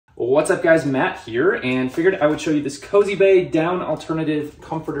What's up guys, Matt here, and figured I would show you this Cosybay down alternative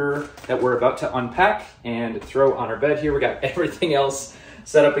comforter that we're about to unpack and throw on our bed here. We got everything else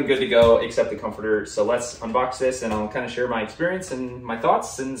set up and good to go except the comforter. So let's unbox this and I'll kind of share my experience and my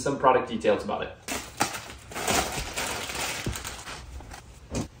thoughts and some product details about it.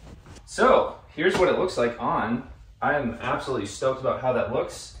 So here's what it looks like on. I am absolutely stoked about how that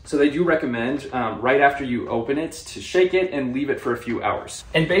looks. So they do recommend right after you open it to shake it and leave it for a few hours.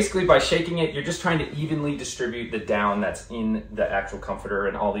 And basically by shaking it, you're just trying to evenly distribute the down that's in the actual comforter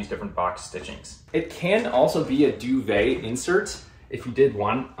and all these different box stitchings. It can also be a duvet insert if you did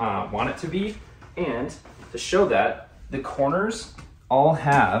want it to be. And to show that, the corners all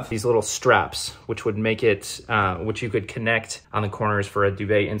have these little straps, which would make it, which you could connect on the corners for a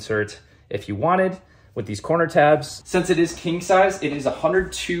duvet insert if you wanted. With these corner tabs. Since it is king size, it is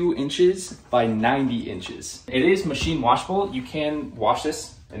 102 inches by 90 inches. It is machine washable. You can wash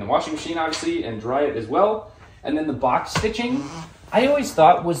this in the washing machine, obviously, and dry it as well. And then the box stitching, I always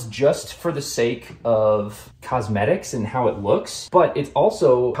thought was just for the sake of cosmetics and how it looks, but it's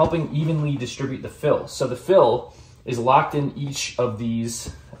also helping evenly distribute the fill. So the fill is locked in each of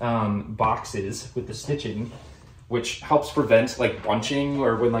these boxes with the stitching, which helps prevent like bunching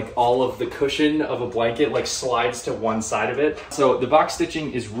or when like all of the cushion of a blanket like slides to one side of it. So the box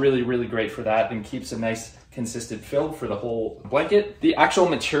stitching is really, really great for that and keeps a nice consistent fill for the whole blanket. The actual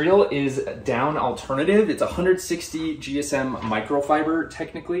material is down alternative. It's 160 GSM microfiber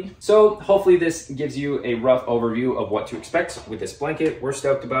technically. So hopefully this gives you a rough overview of what to expect with this blanket. We're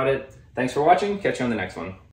stoked about it. Thanks for watching. Catch you on the next one.